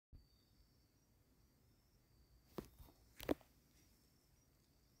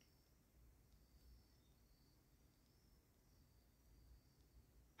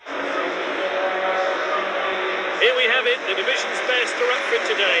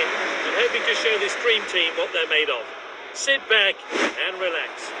away and hoping to show this dream team what they're made of. Sit back and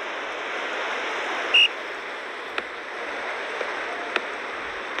relax.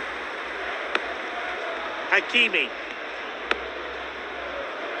 Hakimi.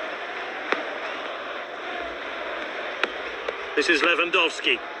 This is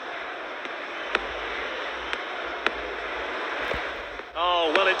Lewandowski.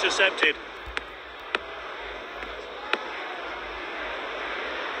 Oh, well intercepted.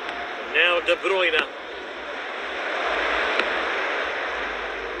 Now De Bruyne.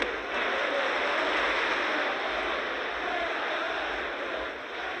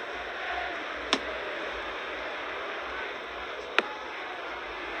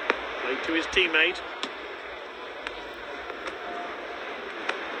 Played to his teammate.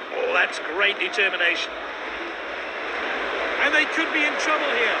 Oh, that's great determination. And they could be in trouble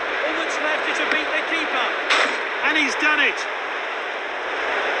here. All that's left is to beat their keeper. And he's done it.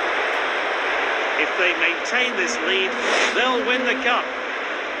 If they maintain this lead, they'll win the cup.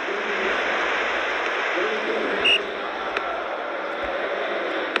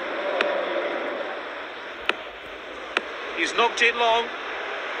 He's knocked it long.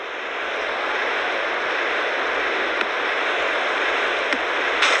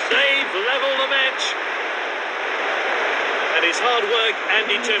 They've leveled the match. And his hard work and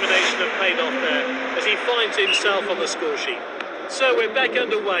determination have paid off there as he finds himself on the score sheet. So we're back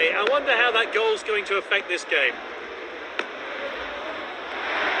underway. I wonder how that goal's going to affect this game.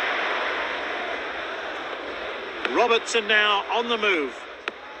 Robertson now on the move.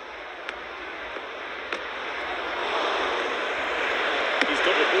 He's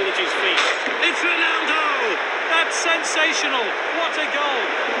got the ball at his feet. It's Ronaldo! That's sensational! What a goal!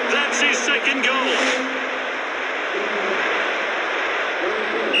 That's his second goal!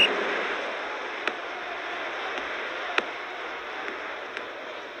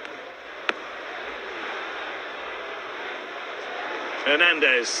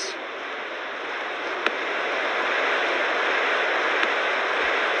 Hernandez.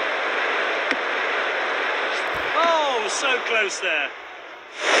 Oh, so close there.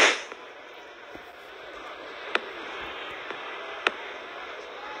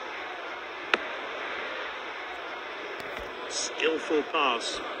 Skillful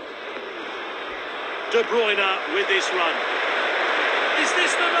pass. De Bruyne with this run. Is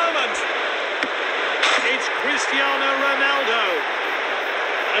this the moment? It's Cristiano Ronaldo.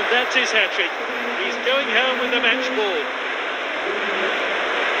 And that's his hat-trick. He's going home with the match ball.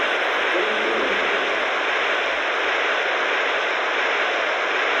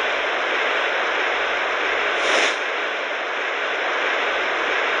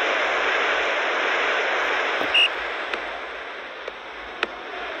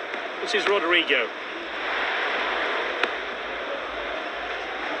 This is Rodrygo.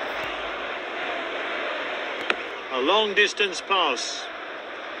 A long-distance pass.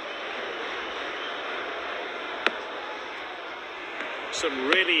 Some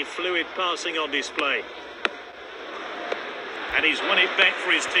really fluid passing on display. And he's won it back for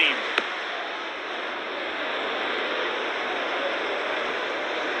his team.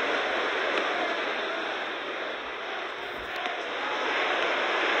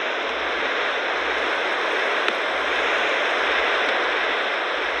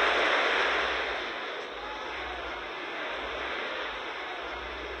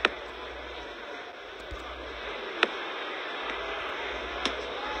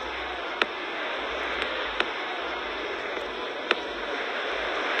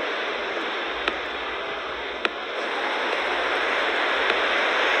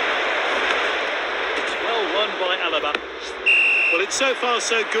 Well, it's so far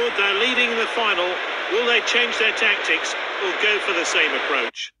so good. They're leading in the final. Will they change their tactics or go for the same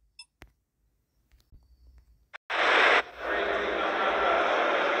approach?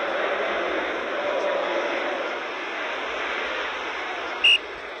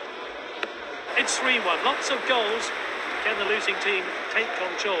 It's 3-1. Lots of goals. Can the losing team take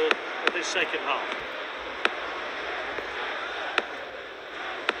control of this second half?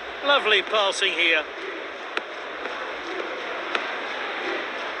 Lovely passing here.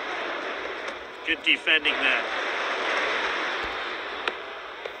 Good defending there.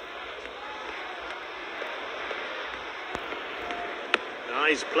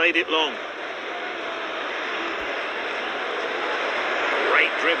 He's played it long.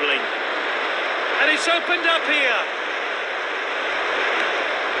 Great dribbling. And it's opened up here.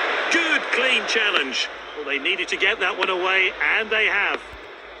 Good clean challenge. Well, they needed to get that one away, and they have.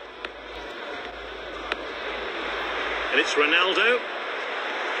 And it's Ronaldo.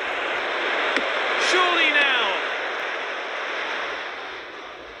 Surely now.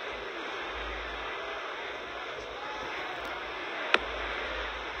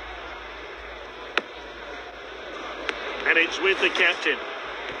 And it's with the captain. They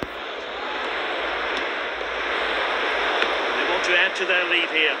want to add to their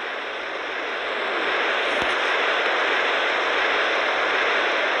lead here.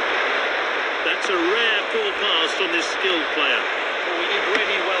 That's a rare poor pass from this skilled player. Oh, he did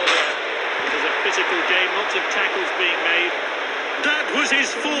really well there. This is a physical game, lots of tackles being made. That was his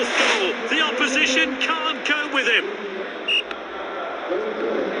fourth goal. The opposition can't cope with him.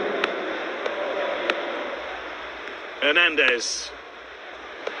 Hernandez.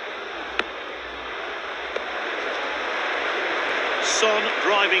 Son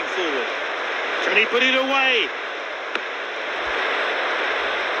driving forward. Can he put it away?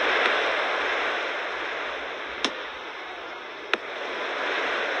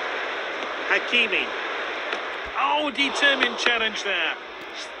 Hakimi. Oh, determined challenge there.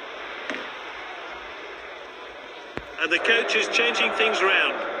 And the coach is changing things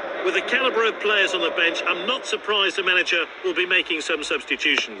around. With the calibre of players on the bench, I'm not surprised the manager will be making some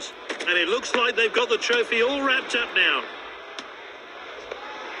substitutions. And it looks like they've got the trophy all wrapped up now.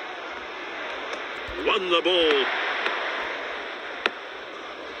 Won the ball.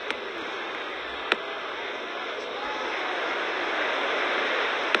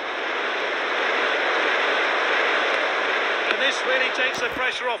 And this really takes the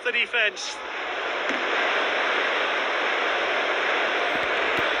pressure off the defence.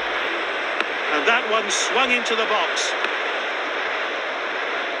 And that one swung into the box.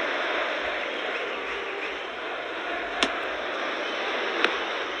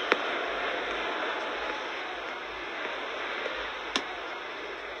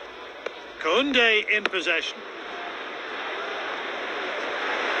 Koundé in possession.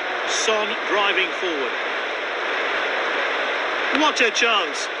 Son driving forward. What a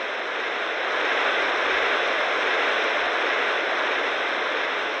chance!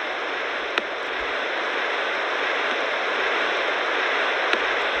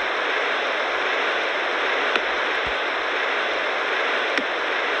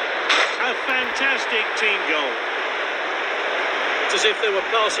 A fantastic team goal. It's as if they were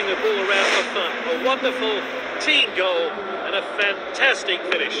passing the ball around for fun. A wonderful team goal and a fantastic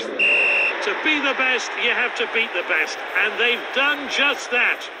finish. To be the best, you have to beat the best. And they've done just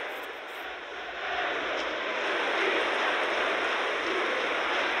that.